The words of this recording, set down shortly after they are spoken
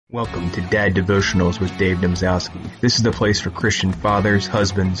Welcome to Dad Devotionals with Dave Domzowski. This is the place for Christian fathers,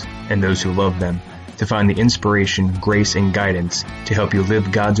 husbands, and those who love them to find the inspiration, grace, and guidance to help you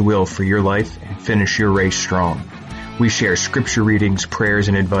live God's will for your life and finish your race strong. We share scripture readings, prayers,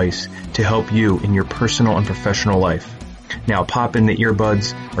 and advice to help you in your personal and professional life. Now pop in the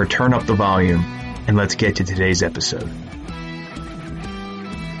earbuds or turn up the volume and let's get to today's episode.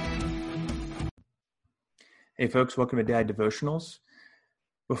 Hey folks, welcome to Dad Devotionals.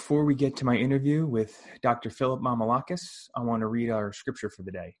 Before we get to my interview with Dr. Philip Mamalakis, I want to read our scripture for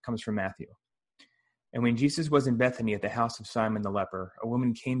the day. It comes from Matthew. And when Jesus was in Bethany at the house of Simon the leper, a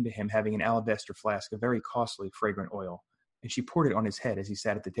woman came to him having an alabaster flask of very costly fragrant oil, and she poured it on his head as he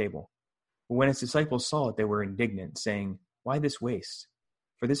sat at the table. But when his disciples saw it, they were indignant, saying, "Why this waste?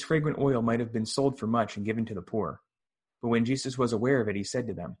 For this fragrant oil might have been sold for much and given to the poor." But when Jesus was aware of it, he said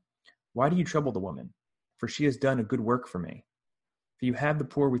to them, "Why do you trouble the woman? For she has done a good work for me. For you have the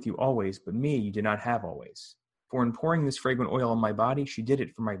poor with you always, but me you do not have always. For in pouring this fragrant oil on my body, she did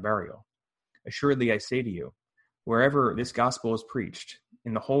it for my burial. Assuredly I say to you, wherever this gospel is preached,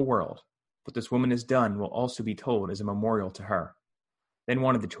 in the whole world, what this woman has done will also be told as a memorial to her." Then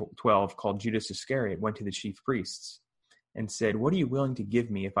one of the 12, called Judas Iscariot, went to the chief priests and said, "What are you willing to give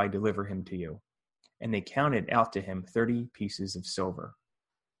me if I deliver him to you?" And they counted out to him 30 pieces of silver.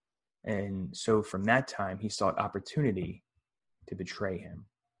 And so from that time, he sought opportunity to betray him.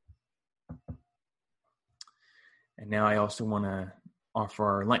 And now I also want to offer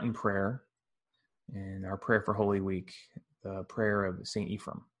our Lenten prayer and our prayer for Holy Week, the prayer of St.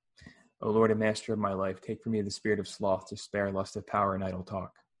 Ephraim. O Lord and Master of my life, take from me the spirit of sloth, despair, lust of power, and idle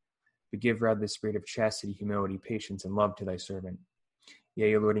talk. But give rather the spirit of chastity, humility, patience, and love to thy servant.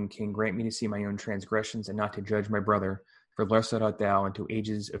 Yea, O Lord and King, grant me to see my own transgressions and not to judge my brother, for blessed art thou unto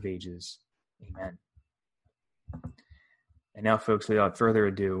ages of ages. Amen. And now, folks, without further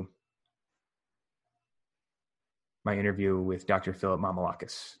ado, my interview with Dr. Philip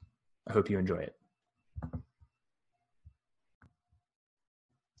Mamalakis. I hope you enjoy it.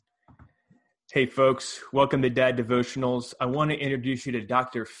 Hey, folks, welcome to Dad Devotionals. I want to introduce you to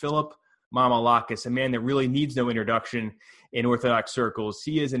Dr. Philip Mamalakis, a man that really needs no introduction in Orthodox circles.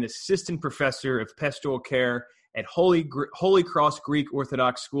 He is an assistant professor of pastoral care at Holy Cross Greek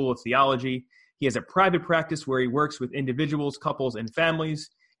Orthodox School of Theology. He has a private practice where he works with individuals, couples, and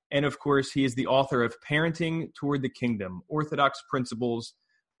families. And of course, he is the author of Parenting Toward the Kingdom, Orthodox Principles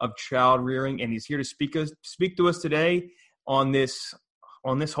of Child Rearing. And he's here to speak to us today on this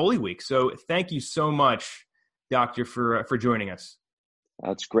Holy Week. So thank you so much, Doctor, for joining us.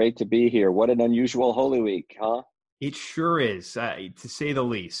 It's great to be here. What an unusual Holy Week, huh? It sure is, to say the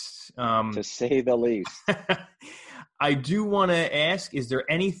least. To say the least. I do want to ask, is there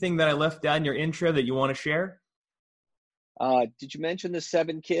anything that I left out in your intro that you want to share? Did you mention the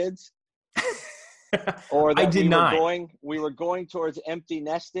 7 kids? Or that I did not. We were going towards empty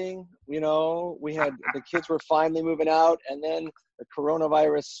nesting. You know, the kids were finally moving out, and then the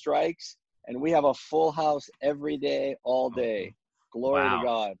coronavirus strikes, and we have a full house every day, all day. Glory to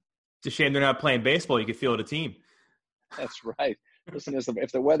God. It's a shame they're not playing baseball. You could feel it a team. That's right. Listen,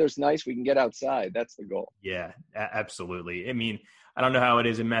 if the weather's nice, we can get outside. That's the goal. Yeah, absolutely. I mean, I don't know how it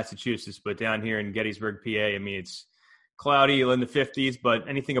is in Massachusetts, but down here in Gettysburg, PA, I mean, it's cloudy in the 50s, but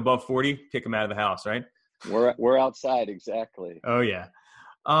anything above 40, kick them out of the house, right? We're outside, exactly. Oh yeah.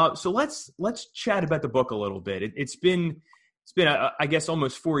 So let's chat about the book a little bit. It's been I guess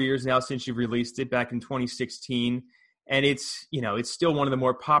almost 4 years now since you released it back in 2016, and it's still one of the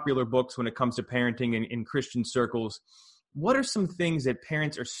more popular books when it comes to parenting in Christian circles. What are some things that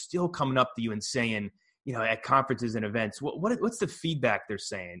parents are still coming up to you and saying, at conferences and events? What's the feedback they're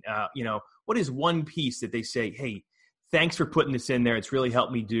saying? What is one piece that they say, "Hey, thanks for putting this in there. It's really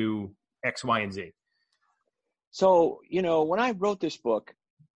helped me do X, Y, and Z"? So, when I wrote this book,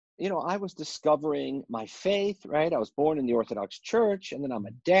 I was discovering my faith, right? I was born in the Orthodox Church, and then I'm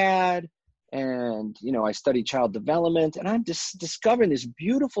a dad, and, I study child development, and I'm just discovering this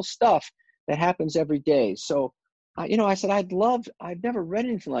beautiful stuff that happens every day. So, I said, I've never read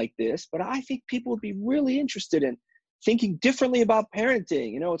anything like this, but I think people would be really interested in thinking differently about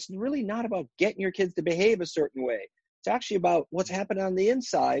parenting. It's really not about getting your kids to behave a certain way. It's actually about what's happening on the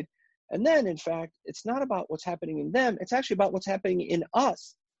inside. And then, in fact, it's not about what's happening in them. It's actually about what's happening in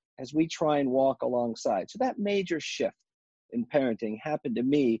us as we try and walk alongside. So that major shift in parenting happened to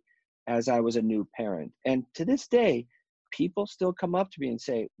me as I was a new parent. And to this day, people still come up to me and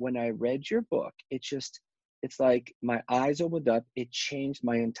say, when I read your book, it's like my eyes opened up. It changed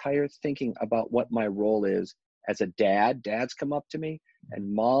my entire thinking about what my role is as a dad. Dads come up to me,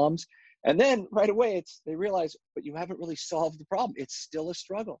 and moms. And then right away, they realize, but you haven't really solved the problem. It's still a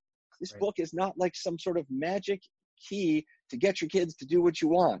struggle. This book is not like some sort of magic key to get your kids to do what you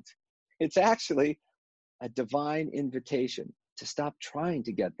want. It's actually a divine invitation to stop trying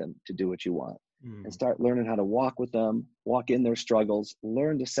to get them to do what you want and start learning how to walk with them, walk in their struggles,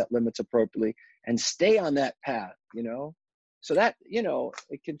 learn to set limits appropriately, and stay on that path, So that,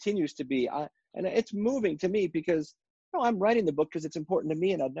 it continues to be, and it's moving to me because, I'm writing the book because it's important to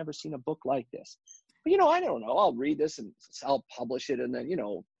me, and I've never seen a book like this. But, I don't know, I'll read this and I'll publish it, and then,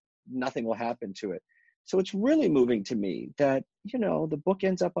 nothing will happen to it. So it's really moving to me that, the book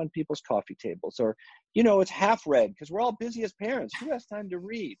ends up on people's coffee tables, or, it's half read because we're all busy as parents. Who has time to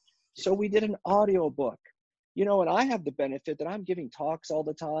read? So we did an audio book, and I have the benefit that I'm giving talks all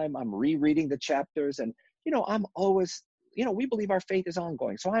the time. I'm rereading the chapters, and, I'm always, we believe our faith is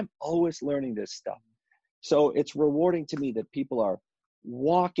ongoing. So I'm always learning this stuff. So it's rewarding to me that people are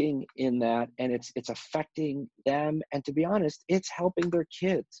walking in that, and it's affecting them. And to be honest, it's helping their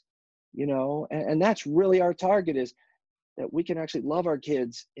kids, and that's really our target, is that we can actually love our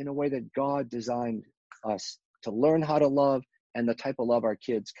kids in a way that God designed us to learn how to love, and the type of love our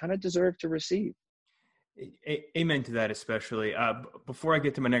kids kind of deserve to receive. Amen to that, especially. Before I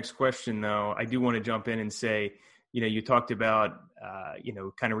get to my next question, though, I do want to jump in and say, you talked about,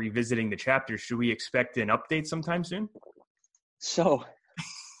 kind of revisiting the chapters. Should we expect an update sometime soon? So,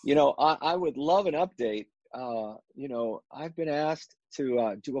 I would love an update. I've been asked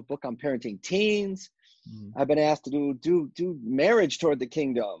to do a book on parenting teens. I've been asked to do marriage toward the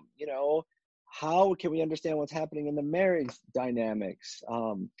kingdom. How can we understand what's happening in the marriage dynamics?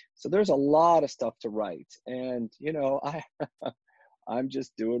 So there's a lot of stuff to write, and I'm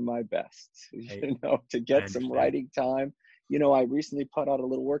just doing my best, to get some writing time. I recently put out a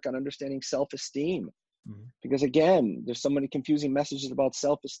little work on understanding self-esteem, because again, there's so many confusing messages about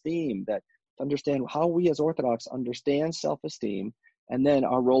self-esteem, that to understand how we as Orthodox understand self-esteem, and then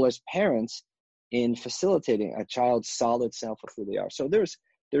our role as parents in facilitating a child's solid self of who they are. So there's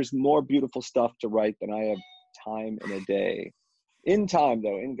more beautiful stuff to write than I have time in a day. In time,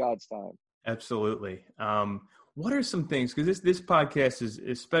 though, in God's time. Absolutely. What are some things, because this podcast is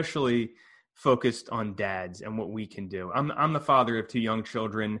especially focused on dads and what we can do. I'm the father of 2 young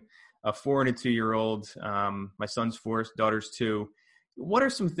children, a 4 and a 2-year-old. My son's 4, daughter's 2. What are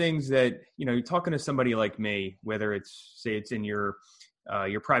some things that, you're talking to somebody like me, whether it's in your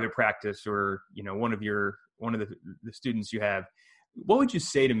private practice, or, one of the students you have, what would you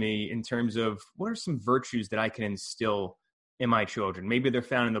say to me in terms of what are some virtues that I can instill in my children? Maybe they're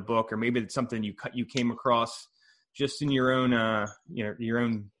found in the book, or maybe it's something you came across just in your own, your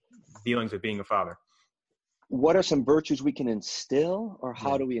own dealings with being a father. What are some virtues we can instill, or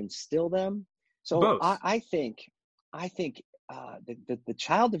how do we instill them? So I think the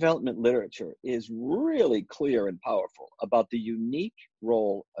child development literature is really clear and powerful about the unique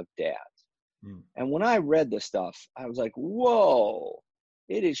role of dads. And when I read this stuff, I was like, whoa,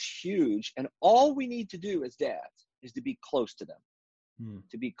 it is huge. And all we need to do as dads is to be close to them,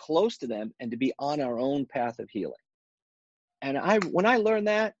 to be close to them, and to be on our own path of healing. And when I learned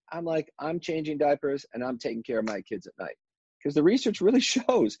that, I'm like, I'm changing diapers and I'm taking care of my kids at night. Because the research really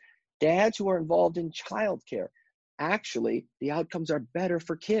shows dads who are involved in childcare, actually, the outcomes are better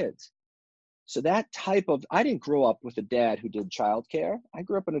for kids. So that type of, I didn't grow up with a dad who did childcare. I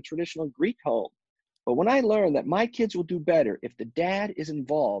grew up in a traditional Greek home. But when I learned that my kids will do better if the dad is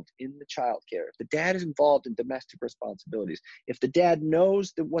involved in the childcare, if the dad is involved in domestic responsibilities, if the dad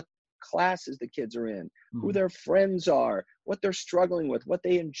knows what classes the kids are in, who their friends are, what they're struggling with, what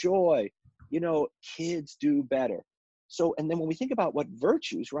they enjoy, kids do better. So, and then when we think about what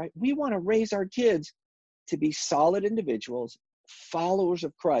virtues, right, we want to raise our kids to be solid individuals, followers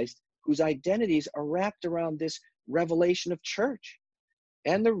of Christ, whose identities are wrapped around this revelation of church.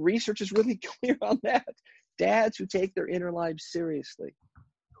 And the research is really clear on that. Dads who take their inner lives seriously,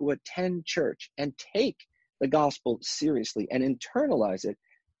 who attend church and take the gospel seriously and internalize it,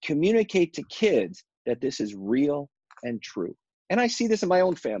 communicate to kids that this is real and true. And I see this in my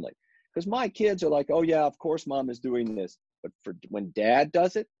own family, because my kids are like, oh yeah, of course mom is doing this. But when dad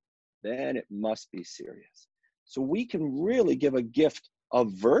does it, then it must be serious. So we can really give a gift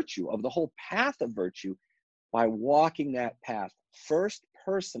of virtue, of the whole path of virtue, by walking that path first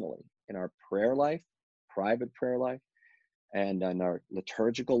personally in our prayer life, private prayer life, and in our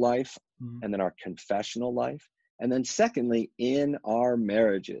liturgical life, and then our confessional life. And then secondly, in our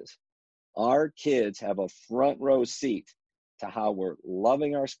marriages. Our kids have a front row seat to how we're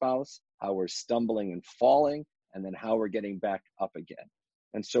loving our spouse, how we're stumbling and falling, and then how we're getting back up again.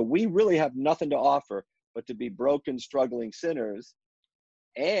 And so we really have nothing to offer but to be broken, struggling sinners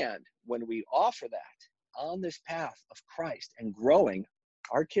And when we offer that on this path of Christ and growing,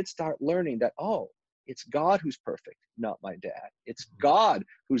 our kids start learning that, oh, it's God who's perfect, not my dad. It's God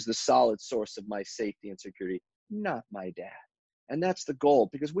who's the solid source of my safety and security, not my dad. And that's the goal,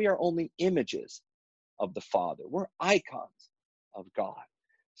 because we are only images of the Father. We're icons of God.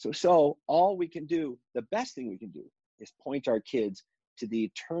 So all we can do, the best thing we can do, is point our kids to the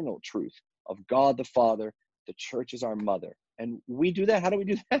eternal truth of God the Father. The church is our mother. And we do that. How do we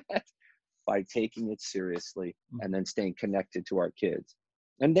do that? By taking it seriously and then staying connected to our kids.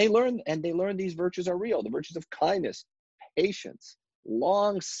 And they learn these virtues are real. The virtues of kindness, patience,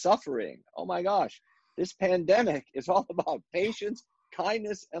 long suffering. Oh my gosh, this pandemic is all about patience,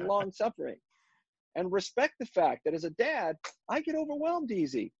 kindness, and long suffering. And respect the fact that as a dad, I get overwhelmed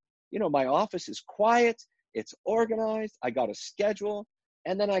easy. My office is quiet, it's organized, I got a schedule,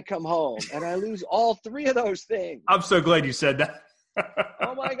 and then I come home and I lose all three of those things. I'm so glad you said that.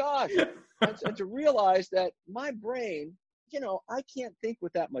 Oh my gosh. And to realize that my brain, I can't think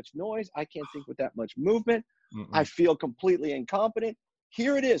with that much noise. I can't think with that much movement. I feel completely incompetent.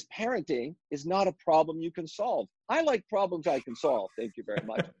 Here it is. Parenting is not a problem you can solve. I like problems I can solve. Thank you very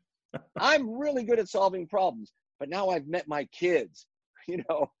much. I'm really good at solving problems, but now I've met my kids.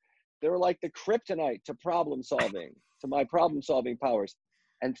 They're like the kryptonite to problem solving, to my problem solving powers.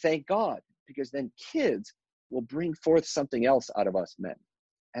 And thank God, because then kids will bring forth something else out of us men.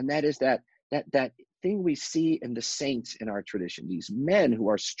 And that is that thing we see in the saints in our tradition, these men who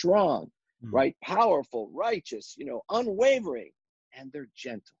are strong, right? Powerful, righteous, unwavering, and they're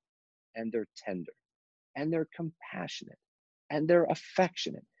gentle, and they're tender, and they're compassionate, and they're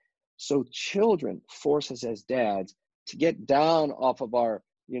affectionate. So children force us as dads to get down off of our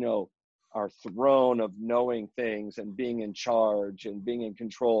throne of knowing things and being in charge and being in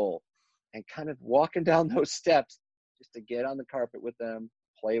control, and kind of walking down those steps just to get on the carpet with them,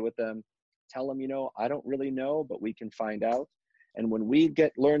 play with them, tell them, I don't really know, but we can find out. And when we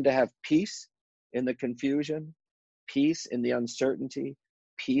learn to have peace in the confusion, peace in the uncertainty,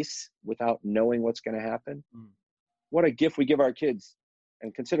 peace without knowing what's going to happen, what a gift we give our kids.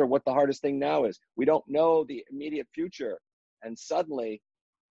 And consider what the hardest thing now is. We don't know the immediate future. And suddenly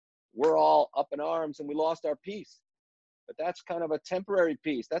we're all up in arms and we lost our peace. But that's kind of a temporary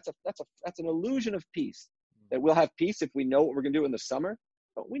peace. That's an illusion of peace, that we'll have peace if we know what we're going to do in the summer,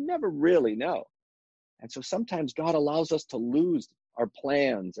 but we never really know. And so sometimes God allows us to lose our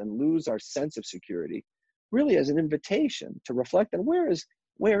plans and lose our sense of security, really as an invitation to reflect on where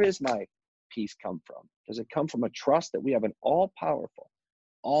is my peace come from? Does it come from a trust that we have an all-powerful,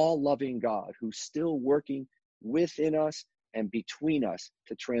 all-loving God who's still working within us and between us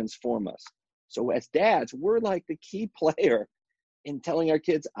to transform us? So as dads, we're like the key player in telling our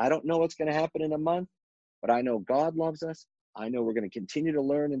kids, I don't know what's going to happen in a month, but I know God loves us. I know we're going to continue to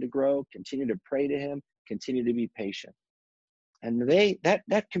learn and to grow, continue to pray to him, continue to be patient. And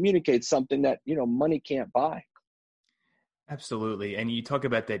that communicates something that, money can't buy. Absolutely. And you talk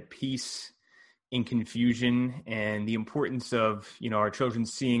about that peace in confusion and the importance of, our children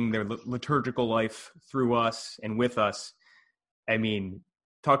seeing their liturgical life through us and with us. I mean,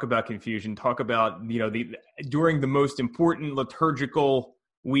 talk about confusion, talk about, during the most important liturgical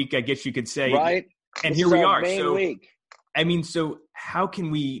week, I guess you could say. Right. And this here we are. Main week. So how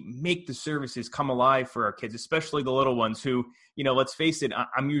can we make the services come alive for our kids, especially the little ones who, let's face it,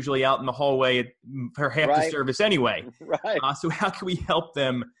 I'm usually out in the hallway for half the service anyway. Right. So how can we help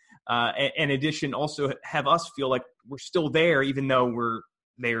them? In addition, also have us feel like we're still there, even though we're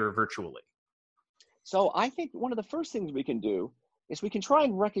there virtually. So I think one of the first things we can do is we can try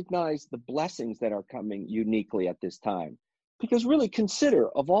and recognize the blessings that are coming uniquely at this time. Because really consider,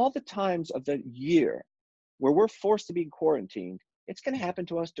 of all the times of the year where we're forced to be quarantined, it's going to happen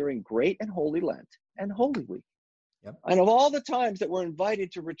to us during Great and Holy Lent and Holy Week. Yep. And of all the times that we're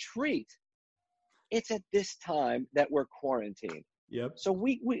invited to retreat, it's at this time that we're quarantined. Yep. So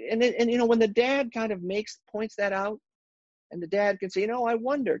when the dad kind of points that out, and the dad can say, I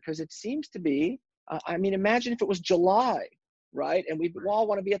wonder, because it seems to be, imagine if it was July, right? And we all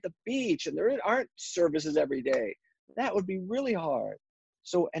want to be at the beach and there aren't services every day. That would be really hard.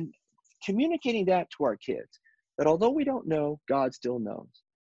 So, and communicating that to our kids, that although we don't know, God still knows.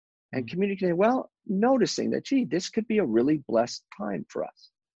 And communicating, noticing that, this could be a really blessed time for us.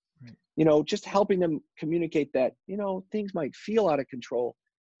 Right. Just helping them communicate that, things might feel out of control,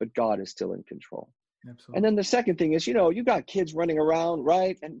 but God is still in control. Absolutely. And then the second thing is, you got kids running around,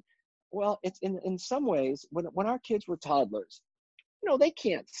 right? And it's in some ways, when our kids were toddlers, they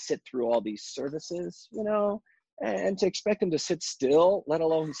can't sit through all these services, and to expect them to sit still, let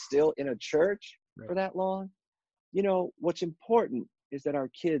alone still in a church for that long. What's important is that our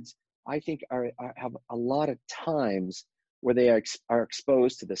kids, I think, have a lot of times where they are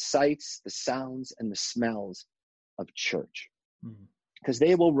exposed to the sights, the sounds, and the smells of church, because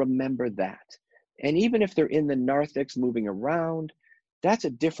they will remember that. And even if they're in the narthex moving around, that's a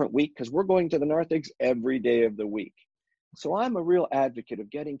different week, because we're going to the narthex every day of the week. So I'm a real advocate of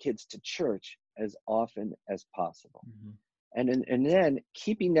getting kids to church as often as possible. And then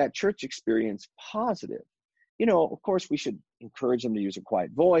keeping that church experience positive. Of course, we should encourage them to use a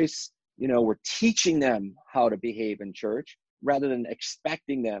quiet voice. We're teaching them how to behave in church rather than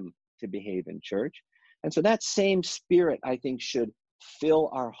expecting them to behave in church. And so that same spirit, I think, should fill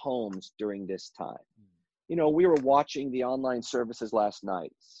our homes during this time. We were watching the online services last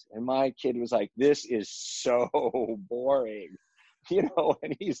night, and my kid was like, "This is so boring,"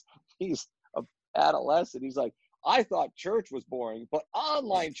 and he's an adolescent. He's like, "I thought church was boring, but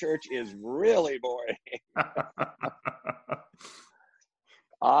online church is really boring."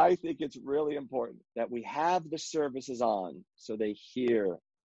 I think it's really important that we have the services on so they hear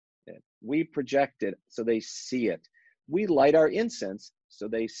it. We project it so they see it. We light our incense so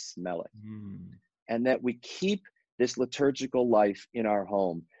they smell it. And that we keep this liturgical life in our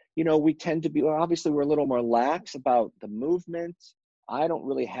home. We tend to be, obviously we're a little more lax about the movement. I don't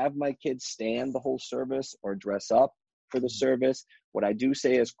really have my kids stand the whole service or dress up for the service. What I do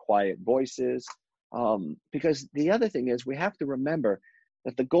say is quiet voices. Because the other thing is, we have to remember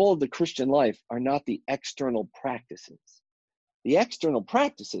that the goal of the Christian life are not the external practices. The external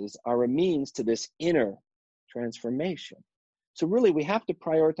practices are a means to this inner transformation. So really, we have to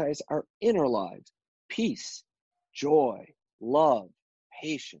prioritize our inner lives: peace, joy, love,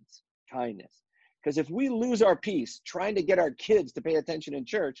 patience, kindness. Because if we lose our peace trying to get our kids to pay attention in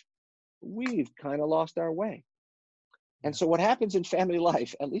church, we've kind of lost our way. And so what happens in family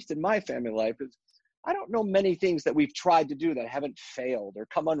life, at least in my family life, is I don't know many things that we've tried to do that haven't failed or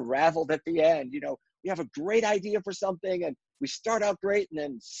come unraveled at the end. We have a great idea for something and we start out great, and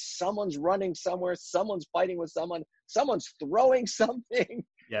then someone's running somewhere, someone's fighting with someone, someone's throwing something.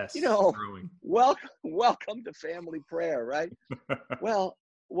 Yes. Welcome to family prayer, right? Well,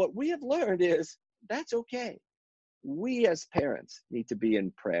 what we have learned is that's okay. We as parents need to be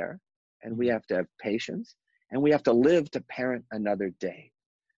in prayer, and we have to have patience, and we have to live to parent another day.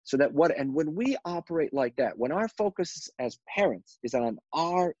 So that and when we operate like that, when our focus as parents is on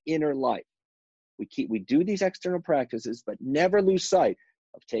our inner life, we do these external practices, but never lose sight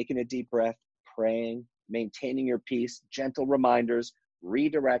of taking a deep breath, praying, maintaining your peace, gentle reminders,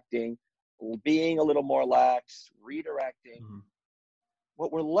 redirecting, being a little more lax, redirecting.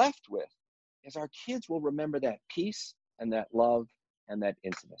 What we're left with is our kids will remember that peace and that love and that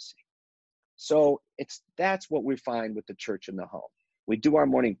intimacy. So that's what we find with the church in the home. We do our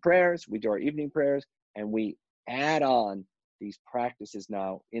morning prayers, we do our evening prayers, and we add on these practices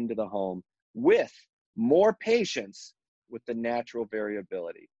now into the home with more patience with the natural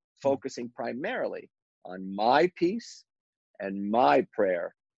variability, focusing primarily on my peace and my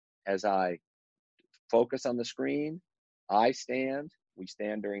prayer as I focus on the screen. We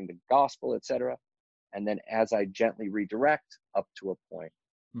stand during the gospel, etc. And then as I gently redirect up to a point.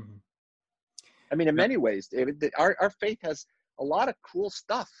 I mean, in many ways, David, our faith has a lot of cool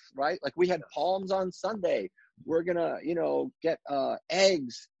stuff, right? Like we had palms on Sunday. We're gonna, get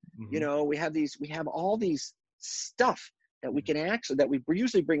eggs. We have all these stuff that we can that we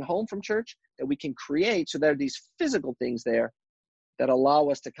usually bring home from church that we can create. So there are these physical things there that allow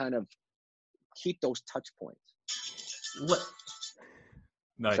us to kind of keep those touch points. What?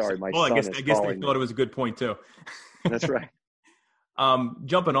 Nice. Sorry, my son I guess they thought it was a good point too. That's right.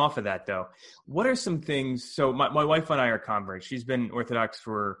 Jumping off of that though, what are some things? So my wife and I are converts. She's been Orthodox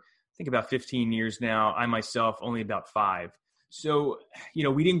for I think about 15 years now. I myself only about 5. So,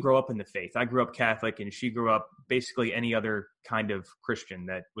 we didn't grow up in the faith. I grew up Catholic and she grew up basically any other kind of Christian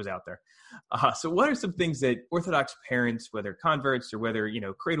that was out there. So what are some things that Orthodox parents, whether converts or whether,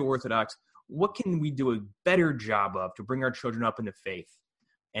 cradle Orthodox, what can we do a better job of to bring our children up in the faith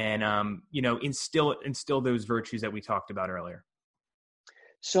and, instill those virtues that we talked about earlier?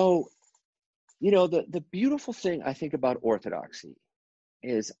 So, the beautiful thing I think about Orthodoxy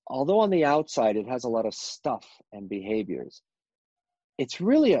is, although on the outside it has a lot of stuff and behaviors, it's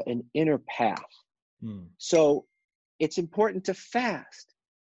really an inner path. So it's important to fast.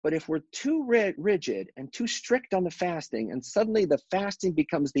 But if we're too rigid and too strict on the fasting, and suddenly the fasting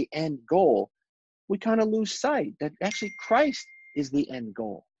becomes the end goal, we kind of lose sight that actually Christ is the end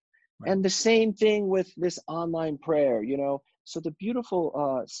goal. Right. And the same thing with this online prayer, So the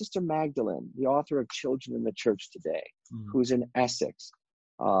beautiful Sister Magdalene, the author of Children in the Church Today, who's in Essex,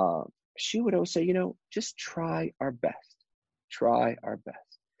 she would always say, just try our best. try our best.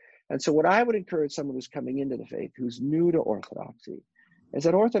 And so what I would encourage someone who's coming into the faith, who's new to Orthodoxy, is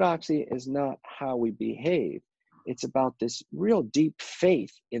that Orthodoxy is not how we behave. It's about this real deep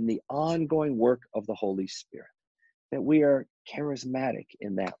faith in the ongoing work of the Holy Spirit, that we are charismatic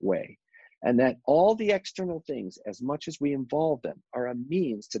in that way, and that all the external things, as much as we involve them, are a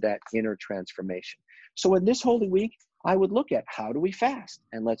means to that inner transformation. So in this Holy Week, I would look at how do we fast,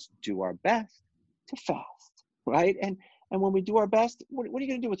 and let's do our best to fast, right? And when we do our best, what are you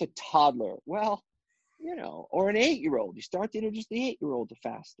going to do with a toddler? Well, or an 8-year-old. You start to introduce the 8-year-old to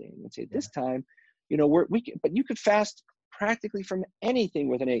fasting and say, this time, but you could fast practically from anything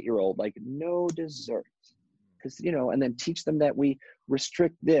with an 8-year-old, like no desserts, because, and then teach them that we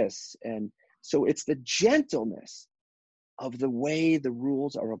restrict this. And so it's the gentleness of the way the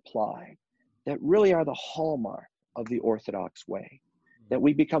rules are applied that really are the hallmark of the Orthodox way, that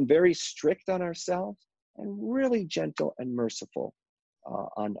we become very strict on ourselves and really gentle and merciful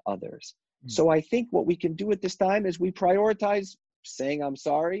on others. So I think what we can do at this time is we prioritize saying I'm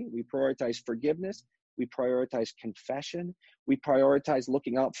sorry, we prioritize forgiveness, we prioritize confession, we prioritize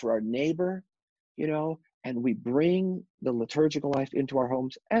looking out for our neighbor, and we bring the liturgical life into our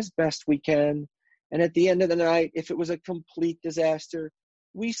homes as best we can. And at the end of the night, if it was a complete disaster,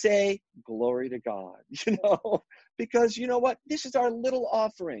 we say, glory to God, because you know what? This is our little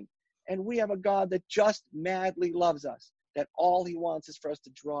offering. And we have a God that just madly loves us, that all he wants is for us to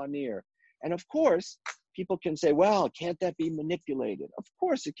draw near. And of course, people can say, well, can't that be manipulated? Of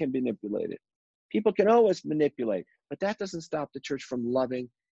course it can be manipulated. People can always manipulate, but that doesn't stop the church from loving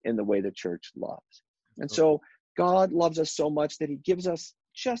in the way the church loves. And so God loves us so much that he gives us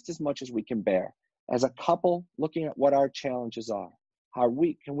just as much as we can bear. As a couple, looking at what our challenges are.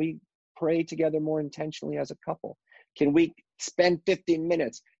 Can we pray together more intentionally as a couple? Can we spend 15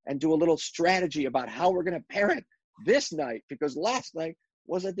 minutes and do a little strategy about how we're going to parent this night? Because last night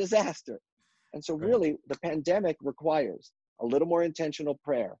was a disaster. And so really the pandemic requires a little more intentional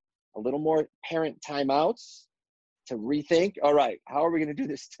prayer, a little more parent timeouts to rethink, all right, how are we going to do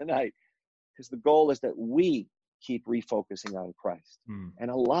this tonight? Because the goal is that we keep refocusing on Christ and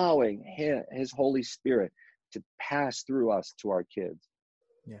allowing his Holy Spirit to pass through us to our kids.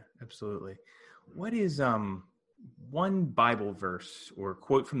 Yeah, absolutely. What is one Bible verse or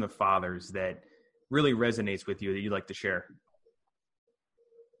quote from the Fathers that really resonates with you that you'd like to share?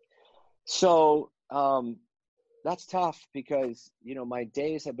 So that's tough because, my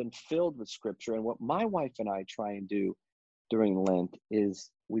days have been filled with scripture. And what my wife and I try and do during Lent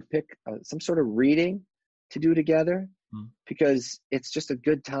is we pick some sort of reading to do together because it's just a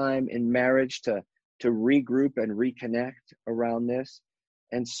good time in marriage to regroup and reconnect around this.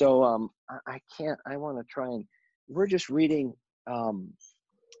 And so I want to try and, we're just reading,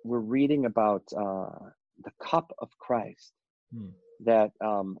 we're reading about the cup of Christ that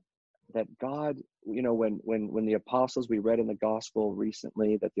God, when the apostles, we read in the gospel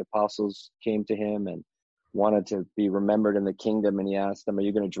recently that the apostles came to him and wanted to be remembered in the kingdom. And he asked them, are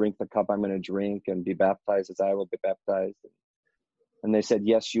you going to drink the cup I'm going to drink and be baptized as I will be baptized? And they said,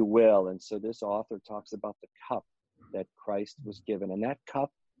 yes, you will. And so this author talks about the cup that Christ was given. And that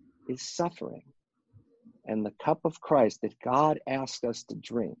cup is suffering. And the cup of Christ that God asked us to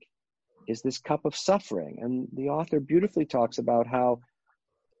drink is this cup of suffering. And the author beautifully talks about how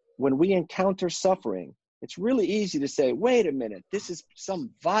when we encounter suffering, it's really easy to say, wait a minute, this is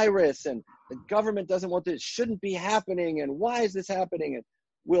some virus and the government doesn't want this, shouldn't be happening. And why is this happening? And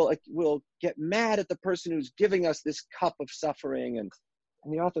we'll get mad at the person who's giving us this cup of suffering. And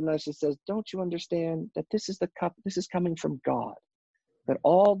the author nicely says, don't you understand that this is the cup, this is coming from God, that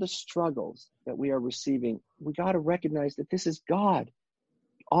all the struggles that we are receiving, we got to recognize that this is God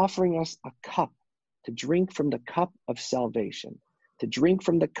offering us a cup to drink from the cup of salvation, to drink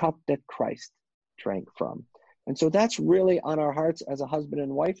from the cup that Christ drank from. And so that's really on our hearts as a husband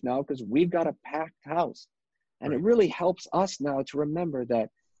and wife now, because we've got a packed house. And it really helps us now to remember that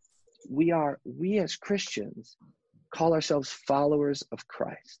we as Christians call ourselves followers of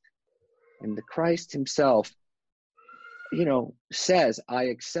Christ. And the Christ himself, says, I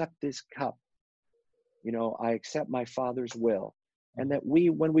accept this cup. I accept my Father's will. And that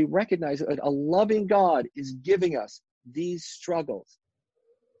when we recognize that a loving God is giving us these struggles,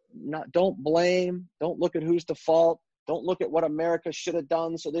 don't blame, don't look at who's to fault, don't look at what America should have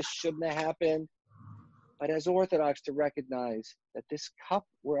done so this shouldn't have happened. But as Orthodox, to recognize that this cup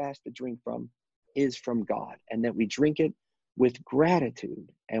we're asked to drink from is from God, and that we drink it with gratitude.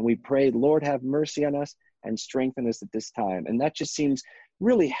 And we pray, Lord, have mercy on us and strengthen us at this time. And that just seems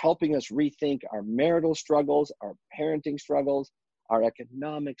really helping us rethink our marital struggles, our parenting struggles, our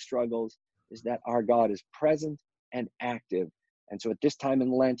economic struggles, is that our God is present and active And so at this time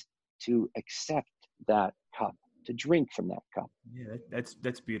in Lent, to accept that cup, to drink from that cup. Yeah,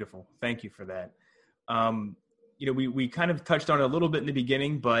 that's beautiful. Thank you for that. We kind of touched on it a little bit in the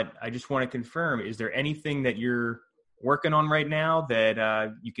beginning, but I just want to confirm, is there anything that you're working on right now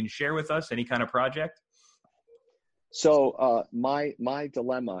that you can share with us? Any kind of project? So my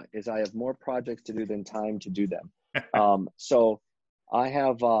dilemma is I have more projects to do than time to do them. So I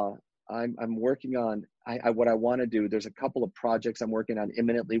have I'm working on what I want to do. There's a couple of projects I'm working on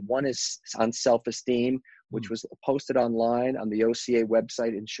imminently. One is on self-esteem, which was posted online on the OCA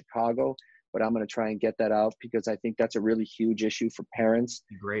website in Chicago. But I'm going to try and get that out because I think that's a really huge issue for parents.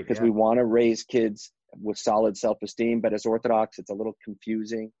 Great, because we want to raise kids with solid self-esteem, but as Orthodox, it's a little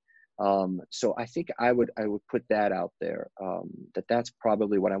confusing. So I think I would put that out there, that's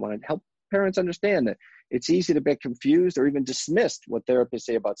probably what I want to help parents understand, that it's easy to get confused or even dismissed what therapists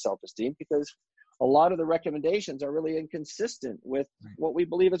say about self-esteem, because a lot of the recommendations are really inconsistent with what we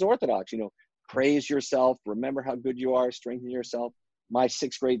believe as Orthodox. Praise yourself, remember how good you are, strengthen yourself. My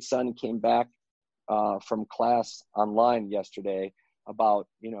 6th grade son came back from class online yesterday about,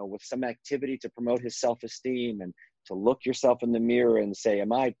 with some activity to promote his self-esteem and to look yourself in the mirror and say,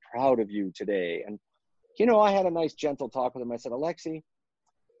 am I proud of you today? And, I had a nice gentle talk with him. I said, Alexi,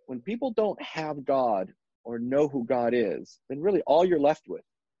 when people don't have God or know who God is, then really all you're left with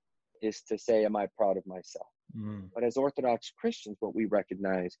is to say, am I proud of myself? But as Orthodox Christians, what we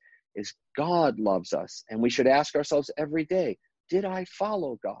recognize is God loves us. And we should ask ourselves every day, did I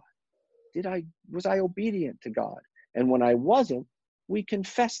follow God? Was I obedient to God? And when I wasn't, we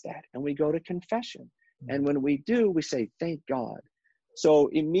confess that and we go to confession. And when we do, we say, thank God. So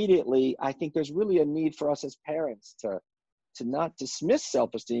immediately, I think there's really a need for us as parents to not dismiss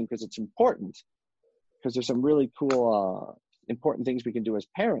self-esteem, because it's important, because there's some really cool, important things we can do as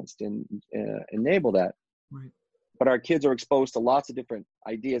parents to enable that. Right. But our kids are exposed to lots of different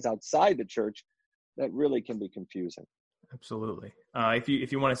ideas outside the church that really can be confusing. Absolutely.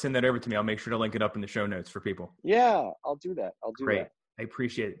 If you want to send that over to me, I'll make sure to link it up in the show notes for people. Yeah, I'll do that. Great. I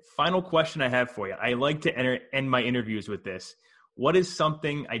appreciate it. Final question I have for you. I like to end my interviews with this. What is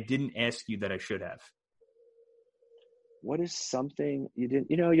something I didn't ask you that I should have? What is something you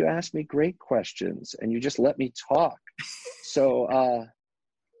didn't, you asked me great questions and you just let me talk. So,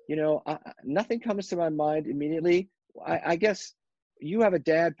 nothing comes to my mind immediately. I guess you have a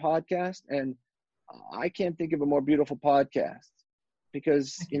dad podcast, and I can't think of a more beautiful podcast,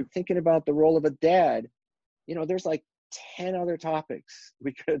 because in thinking about the role of a dad, there's like 10 other topics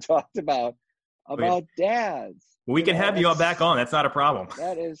we could have talked about dads. Well, we can have you back on. That's not a problem.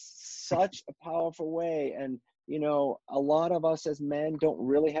 That is such a powerful way. And, a lot of us as men don't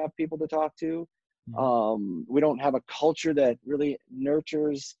really have people to talk to. We don't have a culture that really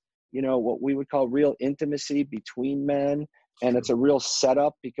nurtures, what we would call real intimacy between men. And it's a real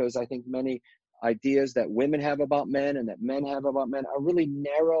setup, because I think many ideas that women have about men and that men have about men are really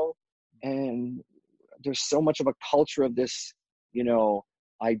narrow. And there's so much of a culture of this,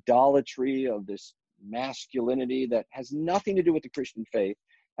 idolatry, of this masculinity that has nothing to do with the Christian faith,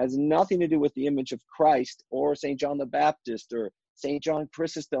 has nothing to do with the image of Christ or St. John the Baptist or St. John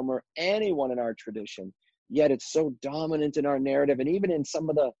Chrysostom or anyone in our tradition. Yet it's so dominant in our narrative, and even in some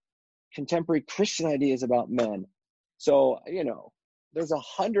of the contemporary Christian ideas about men. So, there's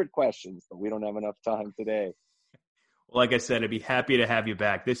 100 questions, but we don't have enough time today. Well, like I said, I'd be happy to have you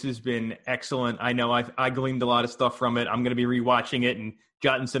back. This has been excellent. I know I gleaned a lot of stuff from it. I'm going to be rewatching it and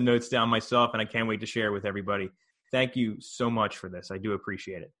jotting some notes down myself, and I can't wait to share with everybody. Thank you so much for this. I do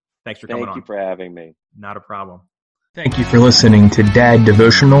appreciate it. Thanks for coming on. Thank you for having me. Not a problem. Thank you for listening to Dad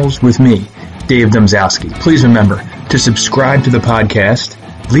Devotionals with me, Dave Domzowski. Please remember to subscribe to the podcast,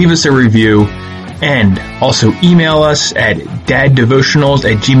 leave us a review, and also email us at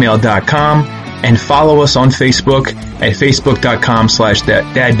daddevotionals@gmail.com, and follow us on Facebook at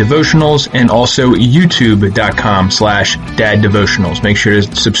facebook.com/daddevotionals, and also youtube.com/daddevotionals. Make sure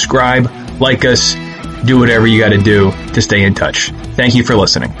to subscribe, like us, do whatever you got to do to stay in touch. Thank you for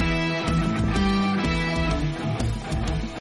listening.